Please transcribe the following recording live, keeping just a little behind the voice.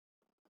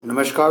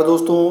नमस्कार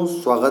दोस्तों,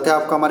 स्वागत है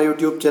आपका हमारे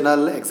YouTube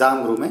चैनल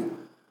एग्ज़ाम गुरु में।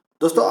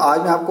 दोस्तों आज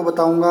मैं आपको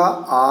बताऊंगा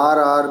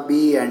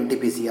आरआरबी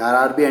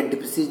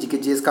एनटीपीसी जीके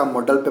जीएस का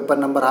मॉडल पेपर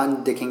नंबर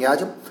हाँ देखेंगे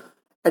आज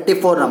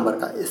 84 नंबर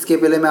का। इसके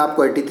पहले मैं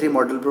आपको 83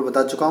 मॉडल पर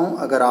बता चुका हूं।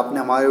 अगर आपने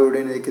हमारे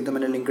वीडियो नहीं देखी तो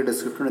मैंने लिंक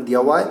डिस्क्रिप्शन में दिया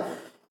हुआ है।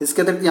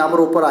 इसके अतिरिक्त यहाँ पर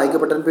ऊपर आई के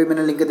बटन पे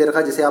मैंने लिंक दे रखा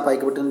है, जैसे आप आई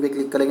के बटन पे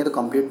क्लिक करेंगे तो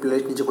कंप्लीट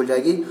प्लेलिस्ट नीचे खुल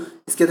जाएगी।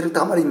 इसके अतिरिक्त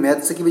हमारी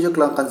मैथ्स की भी जो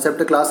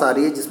कंसेप्ट क्लास आ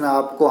रही है, जिसमें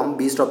आपको हम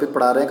 20 टॉपिक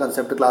पढ़ा रहे हैं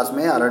कंसेप्ट क्लास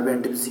में आरआरबी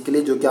एनटीपीसी के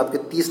लिए, जो कि आपके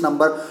 30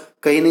 नंबर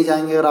कहीं नहीं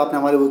जाएंगे। अगर आपने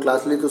हमारी वो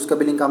क्लास ली तो उसका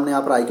भी लिंक हमने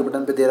यहाँ पर आई के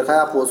बटन पे दे रखा है,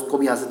 आप उसको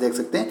भी यहाँ से देख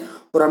सकते हैं।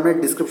 और हमने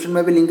डिस्क्रिप्शन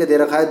में भी लिंक दे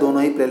रखा है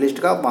दोनों ही प्लेलिस्ट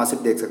का, वहाँ से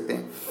भी देख सकते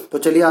हैं। तो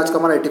चलिए आज का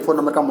हमारा 84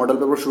 नंबर का मॉडल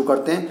पेपर शुरू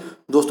करते हैं।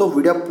 दोस्तों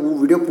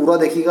वीडियो पूरा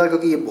देखिएगा,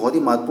 क्योंकि ये बहुत ही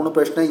महत्वपूर्ण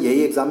प्रश्न है।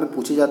 यही एग्जाम में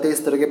पूछे जाते हैं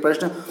इस तरह के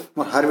प्रश्न,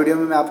 और हर वीडियो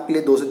में मैं आपके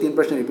लिए 2 से 3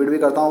 प्रश्न रिपीट भी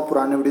करता हूँ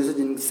पुराने वीडियो से,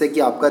 जिनसे कि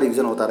आपका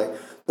रिवीजन होता रहे।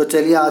 तो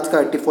चलिए आज का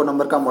 84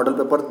 नंबर का मॉडल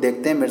पेपर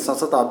देखते हैं। मेरे साथ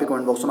साथ आप भी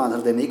कमेंट बॉक्स में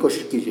आंसर देने की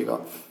कोशिश कीजिएगा।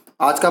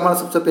 आज का हमारा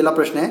सबसे पहला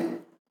प्रश्न है,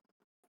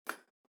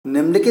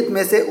 निम्नलिखित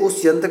में से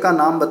उस यंत्र का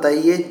नाम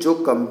बताइए जो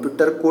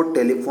कंप्यूटर को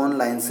टेलीफोन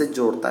लाइन से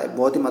जोड़ता है।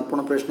 बहुत ही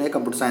महत्वपूर्ण प्रश्न है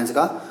कंप्यूटर साइंस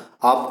का।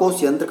 आपको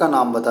उस यंत्र का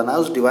नाम बताना है,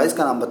 उस डिवाइस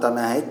का नाम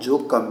बताना है जो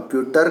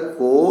कंप्यूटर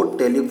को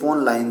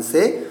टेलीफोन लाइन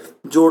से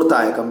जोड़ता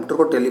है। कंप्यूटर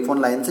को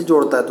टेलीफोन लाइन से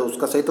जोड़ता है, तो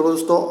उसका सही तो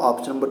दोस्तों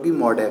ऑप्शन नंबर बी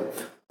मॉडेम।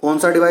 कौन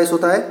सा डिवाइस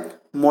होता है?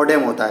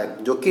 मॉडेम होता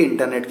है, जो कि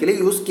इंटरनेट के लिए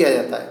यूज किया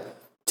जाता है।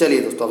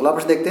 चलिए दोस्तों अगला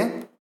प्रश्न देखते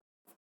हैं।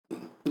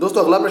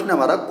 दोस्तों अगला प्रश्न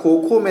हमारा,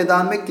 खो खो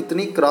मैदान में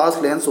कितनी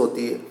क्रॉस लेंस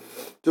होती है?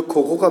 जो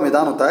खो खो का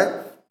मैदान होता है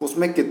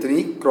उसमें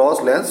कितनी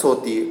क्रॉस लेंस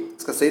होती है?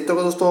 इसका सही उत्तर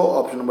दोस्तों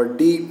ऑप्शन नंबर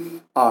डी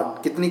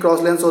 8। कितनी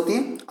क्रॉस लेंस होती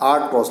है?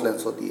 8 क्रॉस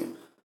लेंस होती है।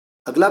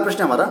 अगला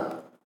प्रश्न हमारा,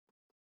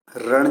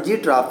 रणजी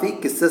ट्रॉफी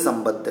किससे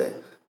संबद्ध है?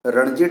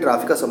 रणजी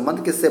ट्रॉफी का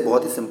संबंध किससे?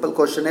 बहुत ही सिंपल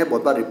क्वेश्चन है,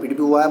 बहुत बार रिपीट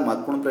भी हुआ है,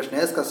 महत्वपूर्ण प्रश्न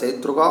है। इसका सही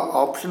उत्तर होगा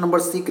option number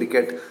C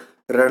cricket.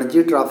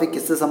 Ranji trophy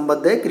किससे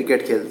संबद्ध है?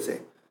 क्रिकेट खेल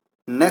से।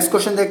 नेक्स्ट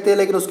क्वेश्चन देखते हैं,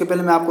 लेकिन उसके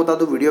पहले मैं आपको बता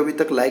दूं, वीडियो अभी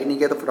तक लाइक नहीं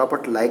किया तो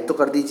फटाफट लाइक तो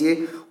कर दीजिए,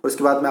 और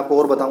उसके बाद मैं आपको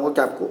और बताऊंगा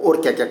कि आपको और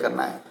क्या क्या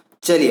करना है।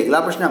 चलिए अगला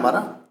प्रश्न है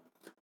हमारा,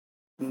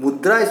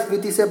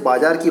 मुद्रास्फीति से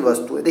बाजार की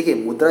वस्तुएं, देखिए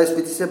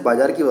मुद्रास्फीति से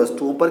बाजार की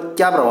वस्तुओं पर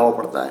क्या प्रभाव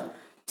पड़ता है?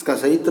 इसका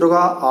सही उत्तर होगा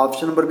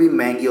ऑप्शन नंबर बी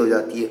महंगी हो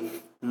जाती है।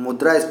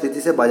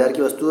 मुद्रास्फीति से बाजार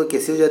की वस्तुएं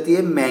कैसी हो जाती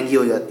है? महंगी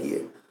हो जाती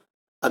है।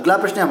 अगला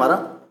प्रश्न है हमारा,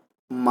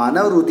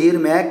 मानव रुधिर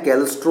में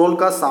कोलेस्ट्रॉल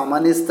का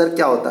सामान्य स्तर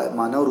क्या होता है?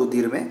 मानव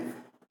रुधिर में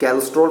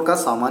कोलेस्ट्रॉल का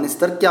सामान्य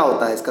स्तर क्या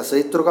होता है? इसका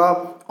सही उत्तर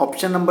होगा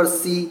ऑप्शन नंबर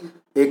सी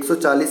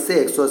 140 से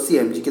 180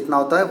 mg। कितना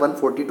होता है?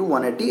 140 टू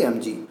 180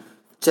 mg।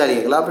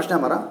 चलिए अगला प्रश्न है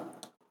हमारा,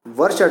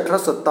 वर्ष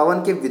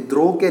 1857 के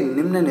विद्रोह के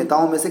निम्न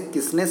नेताओं में से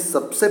किसने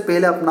सबसे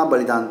पहले अपना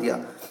बलिदान दिया?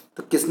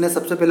 तो किसने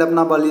सबसे पहले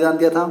अपना बलिदान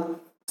दिया था?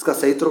 इसका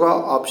सही उत्तर होगा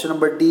option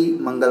number D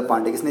Mangal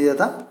Pandey. किसने दिया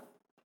था?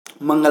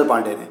 मंगल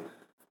पांडे ने।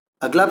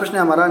 अगला प्रश्न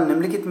है हमारा,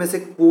 निम्नलिखित में से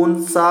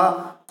कौन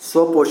सा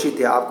स्वपोषित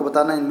है? आपको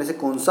बताना है इनमें से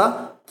कौन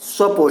सा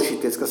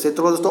स्वपोषित है। इसका सही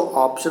उत्तर दोस्तों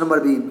ऑप्शन नंबर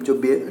बी,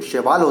 जो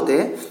शैवाल होते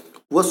हैं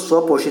वो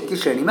स्वपोषित की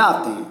श्रेणी में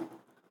आते हैं।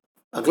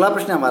 अगला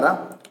प्रश्न है हमारा,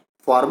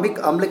 फॉर्मिक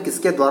अम्ल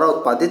किसके द्वारा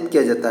उत्पादित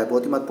किया जाता है?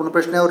 बहुत ही महत्वपूर्ण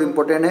प्रश्न है और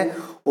इंपॉर्टेंट है,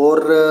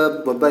 और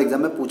बहुत बार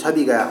एग्जाम में पूछा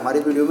भी गया, हमारे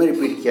वीडियो में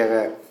रिपीट किया गया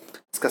है।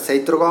 इसका सही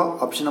उत्तर होगा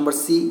ऑप्शन नंबर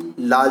सी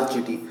लाल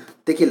चींटी।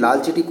 देखिए लाल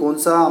चींटी कौन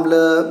सा अम्ल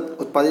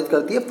उत्पादित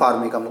करती है?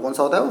 फॉर्मिक अम्ल। कौन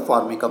सा होता है वो?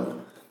 फॉर्मिक अम्ल।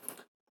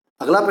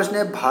 अगला प्रश्न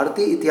है,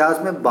 भारतीय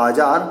इतिहास में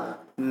बाजार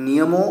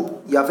नियमों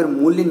या फिर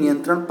मूल्य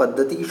नियंत्रण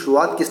पद्धति की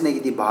शुरुआत किसने की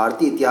थी?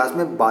 भारतीय इतिहास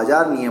में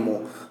बाजार नियमों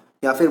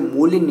या फिर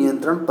मूल्य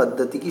नियंत्रण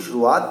पद्धति की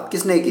शुरुआत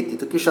किसने की थी?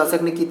 तो किस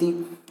शासक ने की थी?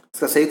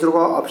 इसका सही उत्तर होगा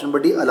option number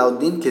D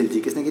Alauddin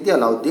Khilji. किसने की थी?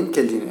 अलाउद्दीन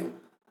खिलजी ने।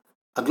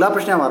 अगला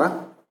प्रश्न है हमारा,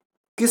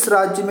 किस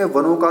राज्य में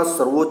वनों का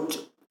सर्वोच्च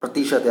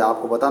प्रतिशत है?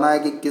 आपको बताना है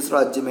कि किस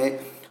राज्य में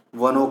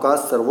वनों का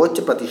सर्वोच्च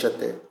प्रतिशत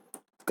है।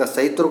 इसका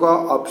सही उत्तर होगा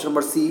ऑप्शन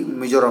नंबर सी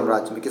मिजोरम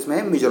राज्य में। किसमें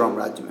है? मिजोरम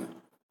राज्य में।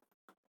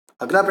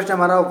 अगला प्रश्न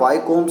हमारा,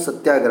 वाईकोम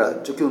सत्याग्रह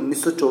जो कि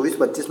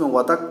 1924-25 में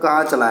हुआ था,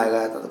 कहाँ चलाया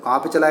गया था? तो कहाँ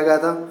पे चलाया गया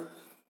था?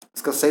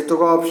 इसका सही उत्तर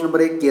होगा ऑप्शन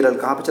नंबर 1 केरल।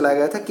 कहाँ पे चलाया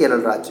गया था?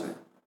 केरल राज्य में।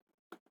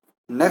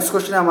 नेक्स्ट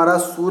क्वेश्चन है हमारा,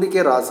 सूर्य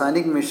के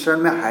रासायनिक मिश्रण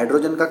में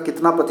हाइड्रोजन का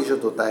कितना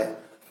प्रतिशत होता है?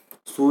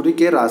 सूर्य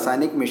के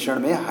रासायनिक मिश्रण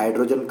में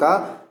हाइड्रोजन का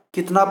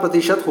कितना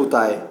प्रतिशत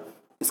होता है?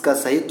 इसका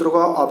सही उत्तर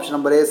होगा ऑप्शन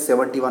नंबर ए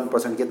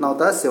 71%। कितना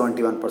होता है?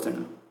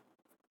 71%।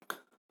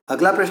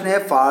 अगला प्रश्न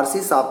है, फारसी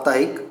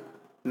साप्ताहिक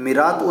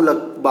मिरात उल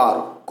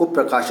अखबार को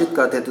प्रकाशित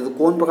करते थे, तो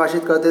कौन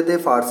प्रकाशित करते थे?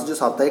 फारसी जो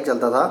साप्ताहिक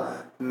चलता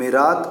था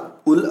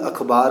मिरात उल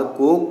अखबार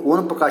को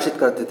कौन प्रकाशित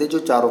करते थे? जो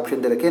 4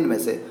 ऑप्शन दे रखे इनमें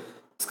से।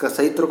 इसका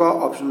सही उत्तर का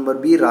ऑप्शन नंबर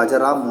बी राजा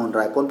राम मोहन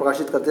राय। कौन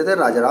प्रकाशित करते थे?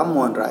 राजा राम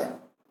मोहन राय।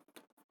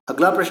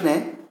 अगला प्रश्न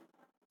है,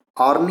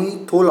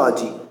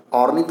 ऑर्निथोलॉजी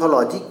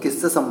ऑर्निथोलॉजी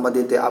किससे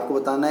संबंधित है? आपको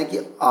बताना है कि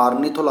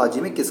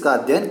ऑर्निथोलॉजी में किसका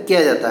अध्ययन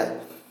किया जाता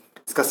है।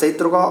 इसका सही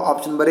उत्तर का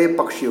ऑप्शन नंबर ए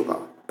पक्षियों का,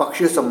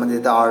 पक्षियों से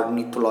संबंधित है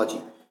ऑर्निथोलॉजी।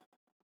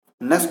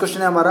 नेक्स्ट क्वेश्चन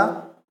है हमारा,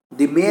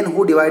 the man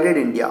who divided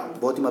India,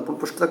 बहुत ही महत्वपूर्ण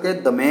पुस्तक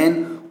है। The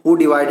man who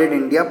divided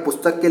India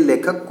पुस्तक के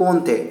लेखक कौन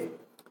थे?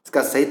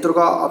 इसका सही उत्तर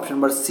का option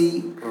number C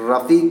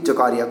Rafiq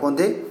Zachariah. कौन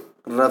थे?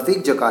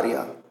 रफीक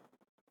जकारिया।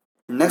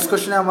 नेक्स्ट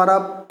क्वेश्चन है हमारा,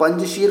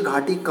 पंजशीर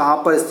घाटी कहाँ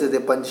पर स्थित है?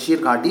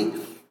 पंजशीर घाटी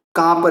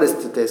कहाँ पर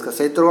स्थित है? इसका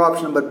सही उत्तर होगा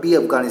ऑप्शन नंबर बी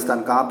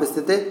अफगानिस्तान। कहाँ पर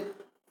स्थित है?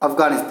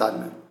 अफगानिस्तान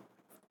में।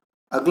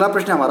 अगला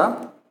प्रश्न हमारा,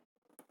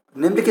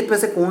 निम्नलिखित में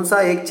से कौन सा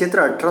एक क्षेत्र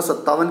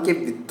 1857 के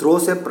विद्रोह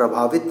से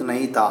प्रभावित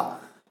नहीं था?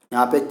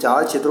 यहाँ पे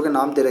 4 क्षेत्रों के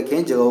नाम दे रखे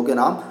हैं, जगहों के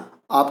नाम।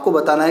 आपको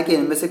बताना है कि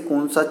इनमें से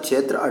कौन सा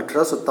क्षेत्र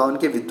 1857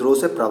 के विद्रोह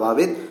से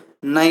प्रभावित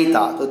नहीं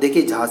था। तो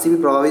देखिए, झांसी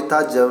भी प्रभावित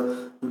था,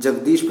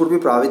 जगदीशपुर भी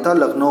प्रभावित था,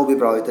 लखनऊ भी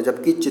प्रभावित था,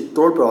 जबकि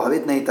चित्तौड़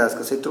प्रभावित नहीं था।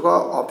 इसका क्षेत्र का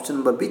ऑप्शन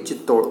नंबर बी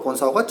चित्तौड़। कौन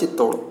सा होगा?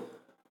 चित्तौड़।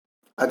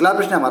 अगला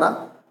प्रश्न हमारा,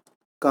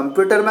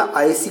 कंप्यूटर में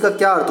आईसी का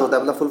क्या अर्थ होता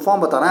है? मतलब फुल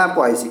फॉर्म बताना है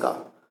आपको आईसी का।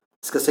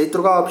 इसका सही उत्तर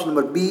होगा option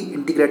number be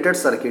integrated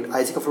circuit.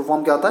 IC का फुल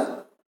फॉर्म क्या होता है?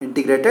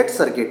 Integrated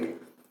circuit.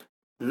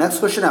 नेक्स्ट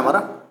क्वेश्चन है हमारा,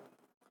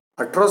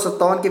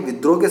 1857 के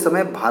विद्रोह के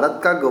समय भारत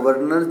का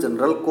गवर्नर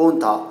जनरल कौन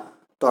था?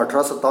 तो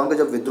 1857 का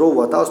जब विद्रोह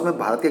हुआ था उसमें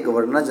भारत के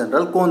गवर्नर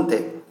जनरल कौन थे?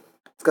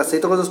 इसका सही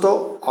उत्तर दोस्तों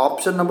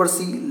option number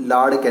C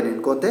Lord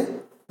Canning. कौन थे?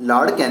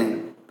 Lord Canning.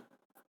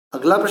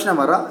 अगला प्रश्न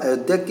हमारा,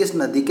 अयोध्या किस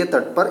नदी के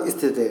तट पर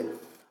स्थित है?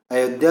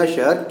 अयोध्या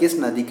शहर किस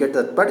नदी के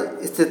तट पर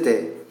स्थित है?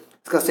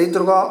 इसका सही उत्तर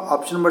होगा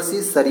ऑप्शन नंबर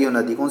सी सरयू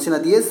नदी। कौन सी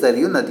नदी है?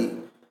 सरयू नदी।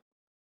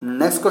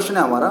 नेक्स्ट क्वेश्चन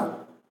है हमारा,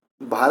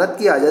 भारत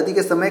की आज़ादी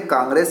के समय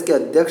कांग्रेस के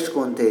अध्यक्ष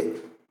कौन थे?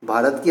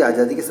 भारत की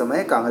आज़ादी के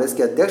समय कांग्रेस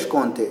के अध्यक्ष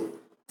कौन थे?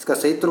 इसका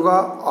सही उत्तर होगा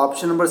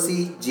option number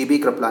C GB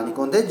Kripalani.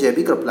 कौन थे?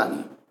 जेबी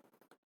कृपलानी।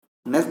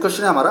 नेक्स्ट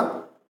क्वेश्चन है हमारा,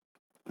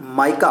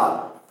 माइका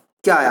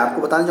क्या है?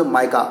 आपको बताना, जो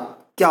माइका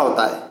क्या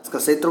होता है? इसका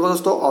सही उत्तर होगा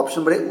दोस्तों ऑप्शन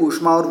नंबर ए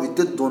ऊष्मा और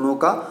विद्युत दोनों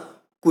का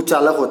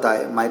कुचालक होता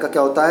है। माइका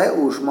क्या होता है?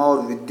 ऊष्मा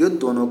और विद्युत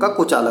दोनों का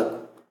कुचालक।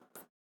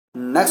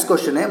 नेक्स्ट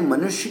क्वेश्चन है,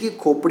 मनुष्य की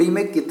खोपड़ी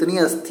में कितनी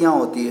अस्थियां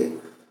होती है?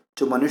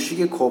 जो मनुष्य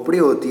की खोपड़ी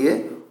होती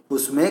है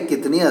उसमें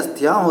कितनी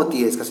अस्थियां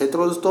होती है? इसका सही उत्तर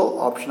दोस्तों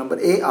ऑप्शन नंबर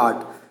ए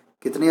 8।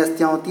 कितनी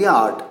अस्थियां होती है?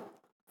 8।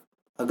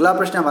 अगला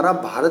प्रश्न हमारा,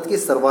 भारत की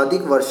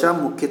सर्वाधिक वर्षा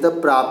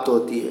मुख्यतः प्राप्त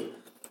होती है?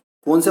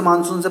 कौन से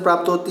मानसून से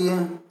प्राप्त होती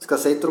है? इसका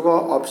सही उत्तर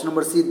होगा ऑप्शन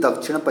नंबर सी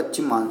दक्षिण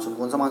पश्चिम मानसून।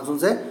 कौन सा मानसून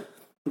से?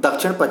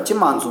 दक्षिण पश्चिम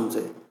मानसून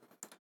से।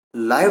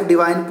 लाइफ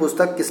डिवाइन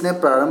पुस्तक किसने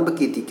प्रारंभ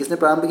की थी? किसने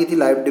प्रारंभ की थी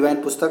लाइफ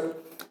डिवाइन पुस्तक?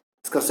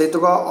 इसका सही उत्तर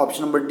होगा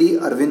option number D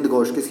Arvind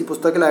Ghosh. किसकी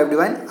पुस्तक है लाइफ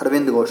डिवाइन?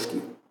 अरविंद घोष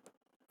की।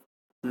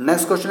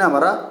 नेक्स्ट क्वेश्चन है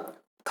हमारा,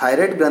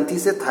 थायराइड ग्रंथि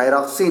से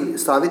थायरॉक्सिन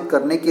स्रावित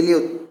करने के लिए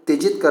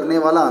उत्तेजित करने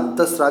वाला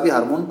अंतःस्रावी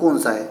हार्मोन कौन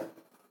सा है?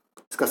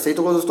 इसका सही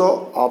उत्तर दोस्तों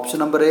ऑप्शन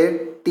नंबर ए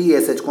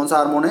टीएसएच। कौन सा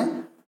हार्मोन है?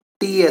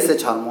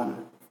 TSH hormone.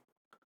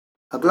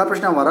 अगला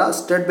प्रश्न हमारा,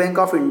 स्टेट बैंक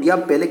ऑफ इंडिया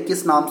पहले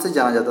किस नाम से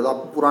जाना जाता था?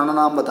 आपको पुराना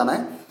नाम बताना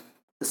है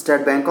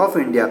स्टेट बैंक ऑफ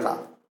इंडिया का।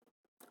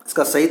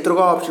 इसका सही उत्तर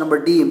होगा option number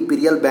D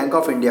imperial bank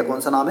of India. कौन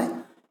सा नाम है?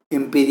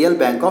 Imperial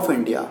bank of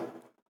India.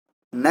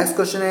 Next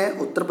question है,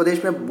 उत्तर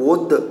प्रदेश में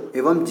बौद्ध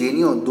एवं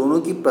जैनियों दोनों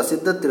की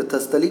प्रसिद्ध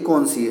तीर्थस्थली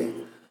कौन सी है?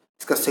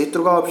 इसका सही उत्तर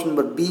होगा ऑप्शन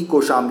नंबर बी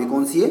कौशाम्बी।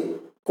 कौन सी है?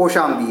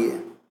 कौशाम्बी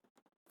है।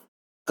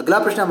 अगला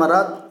प्रश्न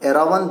हमारा,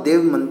 एरावन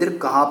देव मंदिर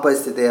कहाँ पर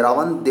स्थित है?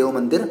 एरावन देव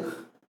मंदिर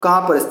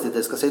कहाँ पर स्थित है?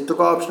 इसका सही उत्तर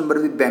होगा ऑप्शन नंबर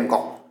बी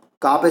बैंकॉक।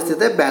 कहाँ पर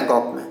स्थित है?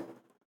 बैंकॉक में।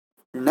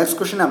 नेक्स्ट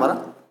क्वेश्चन है हमारा,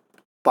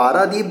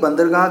 पारादीप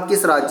बंदरगाह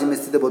किस राज्य में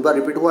स्थित है? बहुत बार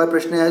रिपीट हुआ है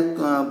प्रश्न है,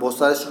 बहुत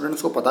सारे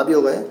स्टूडेंट्स को पता भी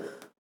होगा है।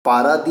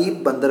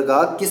 पारादीप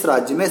बंदरगाह किस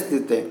राज्य में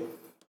स्थित है?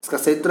 इसका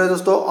सही उत्तर है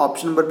दोस्तों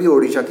ऑप्शन नंबर बी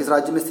ओडिशा। किस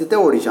राज्य में स्थित है?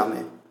 ओडिशा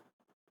में।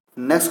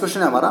 नेक्स्ट क्वेश्चन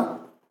है हमारा,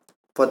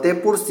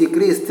 फतेहपुर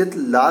सीकरी स्थित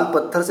लाल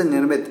पत्थर से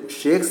निर्मित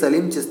शेख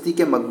सलीम चिश्ती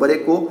के मकबरे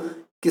को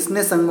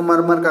किसने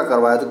संगमरमर का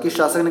करवाया? तो किस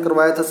शासक ने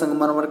करवाया था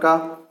संगमरमर का?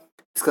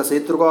 इसका सही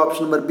उत्तर होगा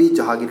ऑप्शन नंबर बी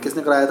जहांगीर।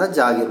 किसने कराया था?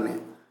 जहांगीर ने।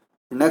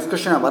 नेक्स्ट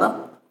क्वेश्चन है हमारा,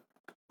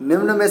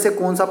 निम्न में से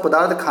कौन सा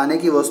पदार्थ खाने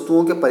की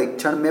वस्तुओं के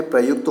परीक्षण में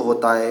प्रयुक्त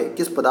होता है?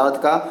 किस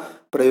पदार्थ का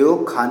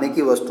प्रयोग खाने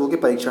की वस्तुओं के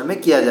परीक्षण में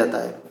किया जाता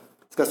है?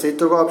 इसका सही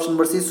उत्तर होगा option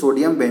number C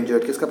sodium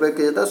benzoate. किसका प्रयोग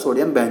किया जाता है?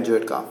 सोडियम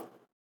बेंजोएट का।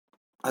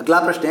 अगला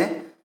प्रश्न है,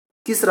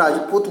 किस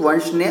राजपूत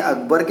वंश ने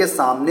अकबर के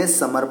सामने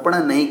समर्पण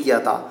नहीं किया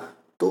था?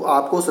 तो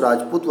आपको उस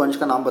राजपूत वंश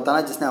का नाम बताना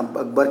है जिसने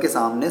अकबर के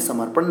सामने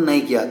समर्पण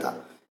नहीं किया था।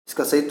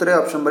 इसका सही उत्तर है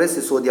ऑप्शन नंबर ए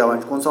सिसोदिया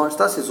वंश। कौन सा वंश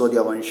था?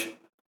 सिसोदिया वंश।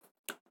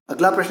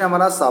 अगला प्रश्न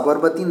हमारा,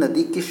 साबरमती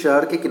नदी किस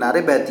शहर के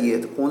किनारे बहती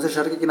है? तो कौन से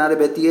शहर के किनारे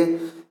बहती है?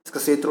 इसका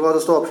सही उत्तर होगा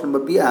दोस्तों ऑप्शन नंबर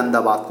बी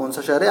अहमदाबाद। कौन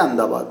सा शहर है?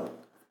 अहमदाबाद।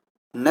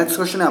 नेक्स्ट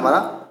क्वेश्चन है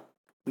हमारा,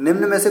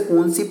 निम्न में से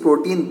कौन सी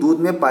प्रोटीन दूध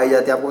में पाई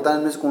जाती है? आपको बताना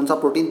इनमें से कौन सा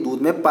प्रोटीन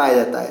दूध में पाया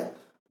जाता है।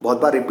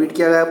 बहुत बार रिपीट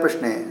किया गया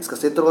प्रश्न है। इसका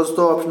सही उत्तर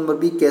दोस्तों ऑप्शन नंबर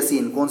बी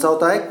कैसीन। कौन सा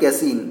होता है?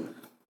 कैसीन।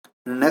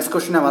 नेक्स्ट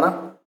क्वेश्चन है हमारा,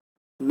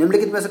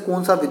 निम्नलिखित में से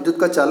कौन सा विद्युत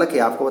का चालक है?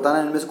 आपको बताना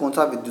है इनमें से कौन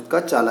सा विद्युत का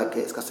चालक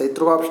है। इसका सही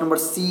उत्तर होगा ऑप्शन नंबर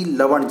सी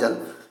लवण जल।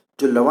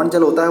 जो लवण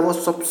जल होता है वो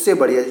सबसे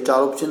बढ़िया, जो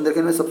 4 ऑप्शन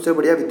देखे में सबसे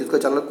बढ़िया विद्युत का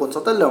चालक कौन सा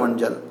होता है? लवण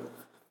जल।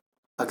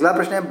 अगला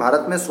प्रश्न है,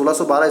 भारत में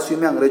 1612 ईस्वी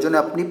में अंग्रेजों ने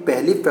अपनी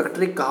पहली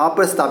फैक्ट्री कहाँ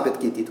पर स्थापित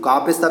की थी? तो कहाँ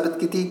पर स्थापित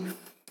की थी?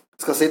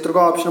 इसका सही उत्तर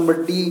होगा ऑप्शन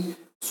नंबर डी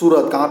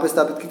सूरत। कहाँ पर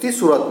स्थापित की थी?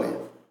 सूरत में।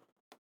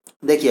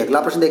 देखिए अगला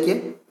प्रश्न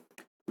देखिए,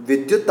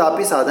 विद्युत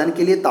तापी साधन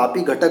के लिए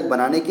तापी घटक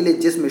बनाने के लिए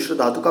जिस मिश्र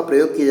धातु का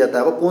प्रयोग किया जाता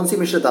है वो कौन सी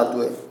मिश्र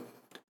धातु है?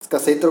 इसका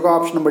सही उत्तर होगा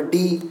ऑप्शन नंबर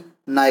डी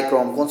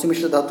नाइक्रोम। कौन सी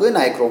मिश्र धातु है?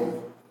 नाइक्रोम।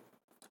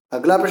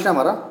 अगला प्रश्न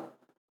हमारा,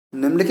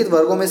 निम्नलिखित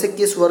वर्गों में से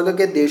किस वर्ग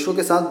के देशों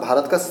के साथ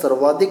भारत का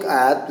सर्वाधिक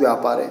आयात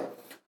व्यापार है?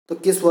 तो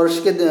किस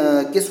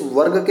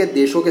वर्ग के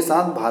देशों के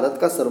साथ भारत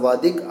का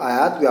सर्वाधिक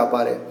आयात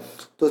व्यापार है?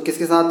 तो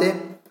किसके साथ है?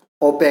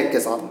 ओपेक के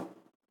साथ।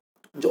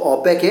 जो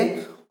ओपेक है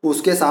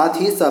उसके साथ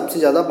ही सबसे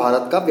ज़्यादा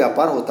भारत का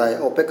व्यापार होता है।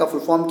 ओपेक का फुल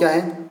फॉर्म क्या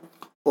है?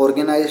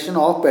 Organisation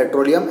of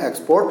petroleum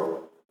export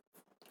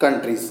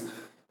countries.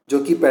 जो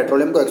कि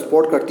पेट्रोलियम को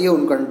एक्सपोर्ट करती है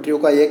उन कंट्रियों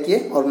का एक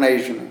ये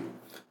ऑर्गेनाइजेशन है।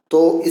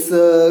 तो इस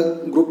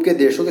ग्रुप के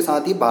देशों के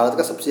साथ ही भारत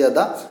का सबसे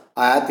ज़्यादा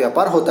आयात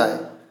व्यापार होता है।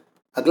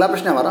 अगला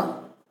प्रश्न है हमारा,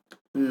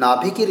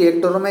 नाभिकीय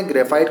रिएक्टरों में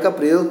ग्रेफाइट का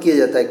प्रयोग किया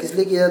जाता है, किस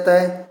लिए किया जाता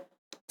है?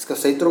 इसका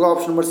सही उत्तर होगा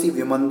ऑप्शन नंबर सी,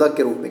 विमंदक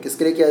के रूप में।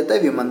 किसके लिए किया जाता है?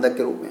 विमंदक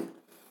के रूप में।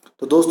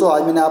 तो दोस्तों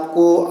आज मैंने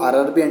आपको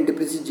RRB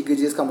NTPC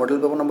GK का मॉडल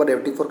पेपर नंबर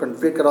 84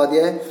 कंप्लीट करवा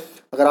दिया है।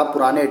 अगर आप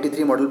पुराने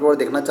 83 मॉडल पेपर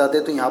देखना चाहते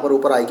हैं तो यहाँ पर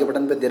ऊपर आई के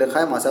बटन पर दे रखा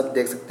है, वहाँ से आप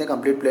देख सकते हैं।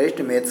 कंप्लीट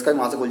प्लेलिस्ट मैथ्स का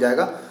वहाँ से खुल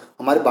जाएगा,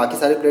 हमारे बाकी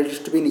सारी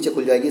प्लेलिस्ट भी नीचे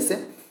खुल जाएगी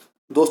इससे।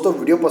 दोस्तों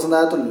वीडियो पसंद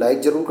आया तो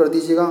लाइक ज़रूर कर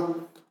दीजिएगा,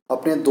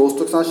 अपने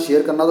दोस्तों के साथ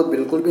शेयर करना तो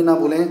बिल्कुल भी ना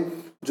भूलें।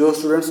 जो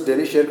स्टूडेंट्स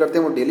डेली शेयर करते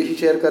हैं वो डेली ही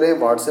शेयर करें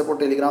व्हाट्सएप और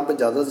टेलीग्राम पर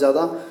ज़्यादा से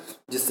ज़्यादा,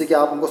 जिससे कि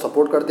आप हमको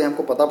सपोर्ट करते हैं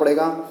हमको पता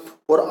पड़ेगा।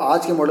 और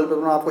आज के मॉडल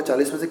पेपर में आपको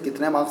 40 में से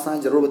कितने मार्क्स आए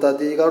जरूर बता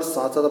दीजिएगा, और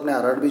साथ साथ अपने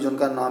RRB जोन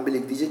का नाम भी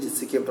लिख दीजिए,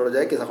 जिससे कि पता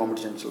जाए कैसा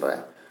कॉम्पिटिशन चल रहा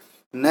है।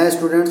 नए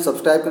स्टूडेंट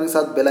सब्सक्राइब करने के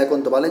साथ बेल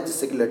आइकन दबा लें,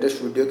 जिससे कि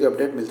लेटेस्ट वीडियो की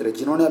अपडेट मिलती रहे।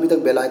 जिन्होंने अभी तक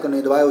बेल आइकन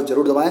नहीं दबाया वो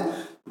जरूर दबाएं,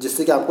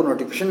 जिससे कि आपको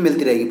नोटिफिकेशन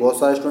मिलती रहेगी। बहुत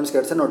सारे स्टूडेंट्स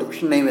कहते हैं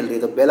नोटिफिकेशन नहीं मिल रही,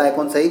 तो बेल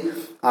आइकन से ही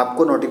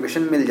आपको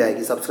नोटिफिकेशन मिल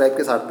जाएगी, सब्सक्राइब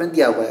के साथ में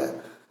दिया हुआ है।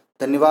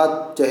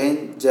 धन्यवाद। जय हिंद,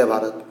 जय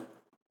भारत।